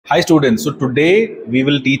Hi students, so today we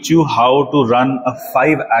will teach you how to run a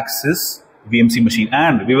 5-axis VMC machine,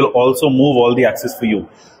 and we will also move all the axes for you.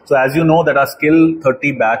 So as you know that our skill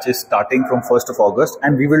 30 batch is starting from 1st of August,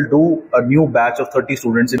 and we will do a new batch of 30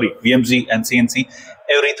 students in VMC and CNC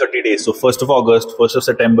every 30 days. So 1st of August, 1st of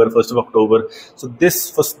September, 1st of October. So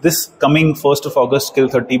this coming 1st of August skill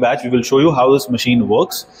 30 batch, we will show you how this machine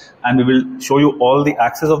works, and we will show you all the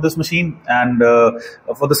axes of this machine. And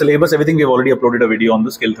for the syllabus, everything, we've already uploaded a video on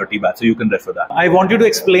the skill 30 batch, so you can refer that. I want you to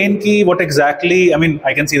explain what exactly,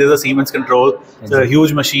 I can see there's a Siemens control. It's a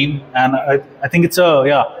huge machine, and I think it's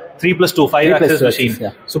a 3+2 5-axis machine.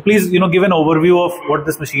 Yeah. So please, give an overview of what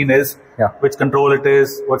this machine is, which control it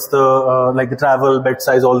is, what's the the travel, bed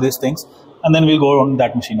size, all these things, and then we'll go on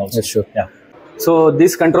that machine also. Yes, sure. Yeah. So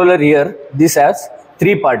this controller here, this has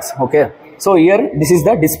 3 parts. Okay. So here, this is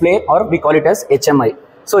the display, or we call it as HMI.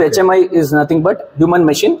 So HMI is nothing but human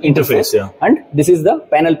machine interface. Yeah. And this is the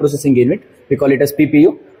panel processing unit. We call it as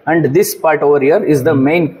PPU. And this part over here is the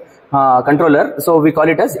main controller. So we call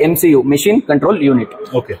it as MCU, machine control unit.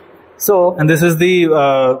 Okay. So, and this is the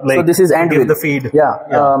so this is and the feed.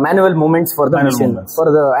 Yeah. Manual movements for the machine, for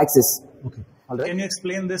the axis. Okay. Right. Can you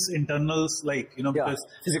explain this internals, because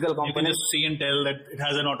physical components, you can just see and tell that it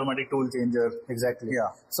has an automatic tool changer. Exactly. Yeah.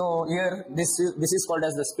 So here this is called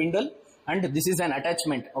as the spindle, and this is an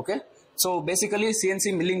attachment. Okay. So basically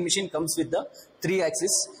CNC milling machine comes with the 3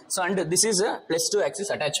 axis. So and this is a +2 axis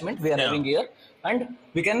attachment we are having here, and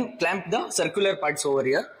we can clamp the circular parts over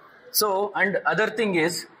here. So and other thing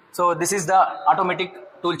is, so this is the automatic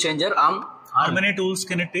tool changer arm. How many tools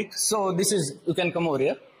can it take? So this is, you can come over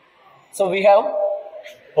here. So we have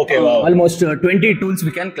almost 20 tools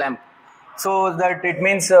we can clamp. So that it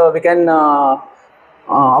means we can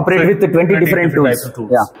operate with the 20 different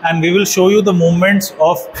tools. Yeah. And we will show you the movements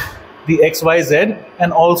of the X, Y, Z,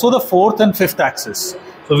 and also the 4th and 5th axis.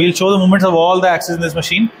 So we'll show the movements of all the axes in this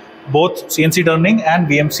machine, both CNC turning and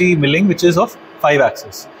VMC milling, which is of 5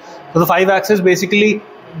 axis. So the 5 axis, basically,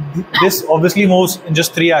 this obviously moves in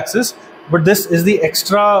just 3 axes, but this is the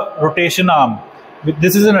extra rotation arm.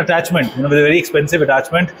 This is an attachment, with a very expensive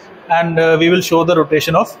attachment, and we will show the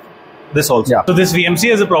rotation of this also. Yeah. So this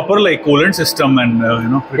VMC is a proper coolant system, and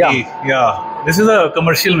pretty, this is a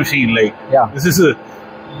commercial machine. This is a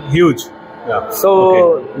huge. Yeah.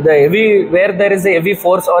 So the heavy, where there is a heavy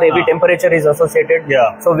force or heavy temperature is associated.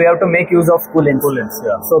 Yeah. So we have to make use of coolants.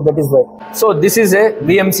 Yeah. So that is why. So this is a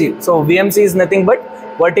VMC. So VMC is nothing but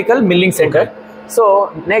vertical milling center. Okay.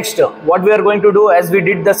 So next, what we are going to do, as we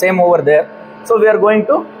did the same over there. So we are going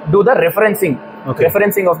to do the referencing,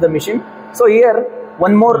 referencing of the machine. So here,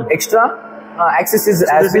 one more extra axis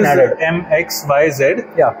has been added. M, X, Y, Z.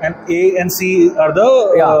 Yeah. And A and C are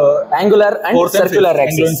the angular and circular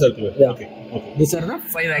axis. Angular and circular. Yeah. Okay. These are the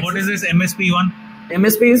 5 axes. What is this MSP one?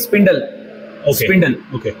 MSP is spindle. Okay. Spindle.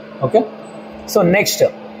 Okay. Okay. So next,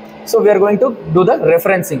 so we are going to do the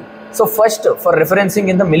referencing. So first, for referencing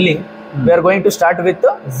in the milling, we are going to start with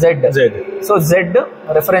the Z. So Z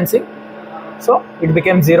referencing. So it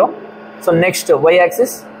became 0. So next Y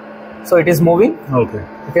axis. So it is moving. Okay.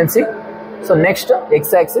 You can see. So next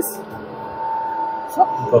X axis. So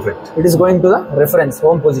perfect. It is going to the reference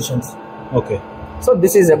home positions. Okay. So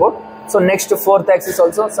this is about. So next 4th axis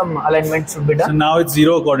also some alignment should be done. So now it's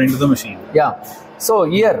 0 according to the machine. Yeah. So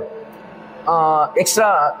here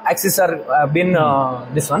extra axis are been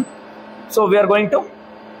this one. So we are going to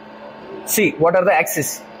see what are the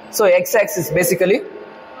axis. So X axis basically.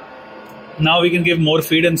 Now we can give more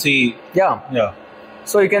feed and see. Yeah.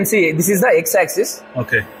 So you can see this is the X axis.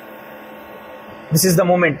 Okay. This is the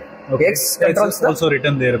moment. Okay. X controls the, also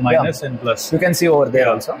written there, minus and plus. You can see over there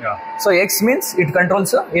also. Yeah. So X means it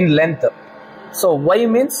controls in length. So Y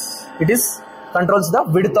means it controls the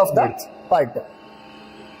width of the part.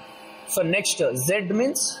 So next Z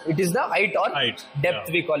means it is the height or depth,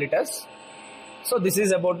 we call it as. So this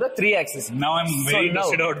is about the 3 axis. Now I'm very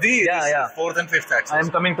interested about the 4th and 5th axis. I am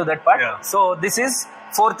coming to that part. Yeah. So this is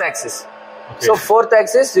 4th axis. Okay. So 4th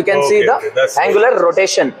axis, you can see the angular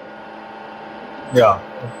rotation. Yeah.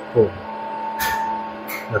 Cool.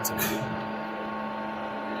 That's it.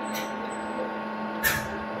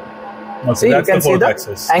 Okay, see, you can see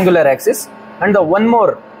the angular axis, and the one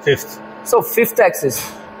more 5th. So 5th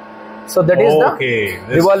axis. So that is the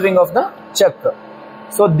revolving of the chuck.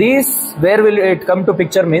 So these, where will it come to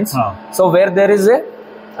picture means, so where there is a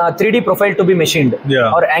 3D profile to be machined,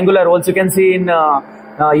 or angular holes, you can see in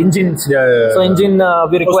engines. So engine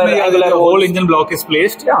we require Mostly, angular the whole holes. engine block is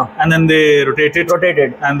placed, Yeah. and then they rotate it,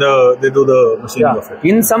 and they do the machining of it.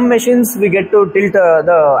 In some machines we get to tilt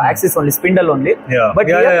the axis only, spindle only. Yeah, But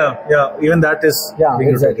here, even that is being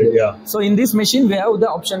exactly. rotated. Yeah. So in this machine we have the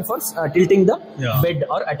option for tilting the bed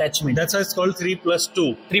or attachment. That's why it's called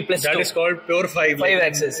 3+2. 3+2. That is called pure 5.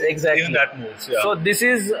 5-axis, exactly. Even that moves. Yeah. So this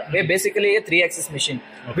is basically a 3-axis machine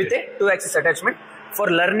with a 2-axis attachment. For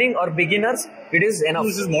learning or beginners, it is enough.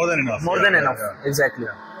 This is more than enough. More than enough, exactly.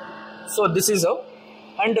 So this is how,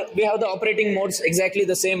 and we have the operating modes exactly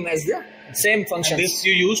the same as the same function. This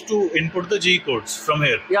you use to input the G codes from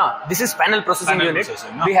here. Yeah, this is panel processing unit.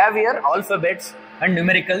 We have here alphabets and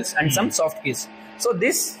numericals and some soft keys. So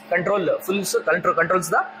this controls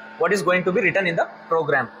the what is going to be written in the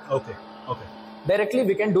program. Okay. Directly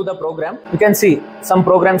we can do the program. You can see some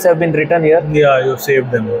programs have been written here. Yeah, you saved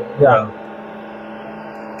them. Yeah.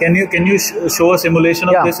 Can you show a simulation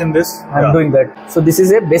of this in this? I'm doing that. So this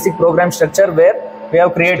is a basic program structure where we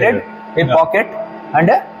have created a pocket and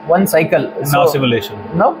one cycle. Now simulation.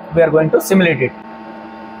 Now we are going to simulate it.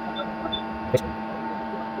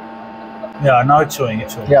 Yeah, now it's showing.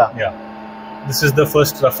 Yeah. This is the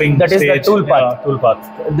first roughing That is stage. the tool path.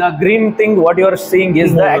 The green thing, what you are seeing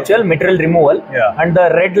is the actual material removal. And the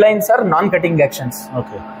red lines are non-cutting actions.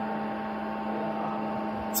 Okay.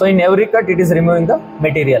 So in every cut, it is removing the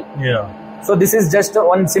material. Yeah. So this is just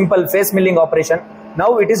one simple face milling operation.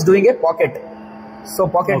 Now it is doing a pocket. So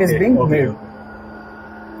pocket is being made.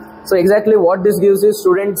 So exactly what this gives is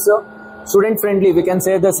student friendly. We can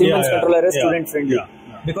say the Siemens controller is student friendly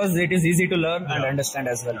because it is easy to learn and understand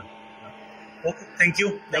as well. Okay, thank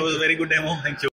you. That was a very good demo. Thank you.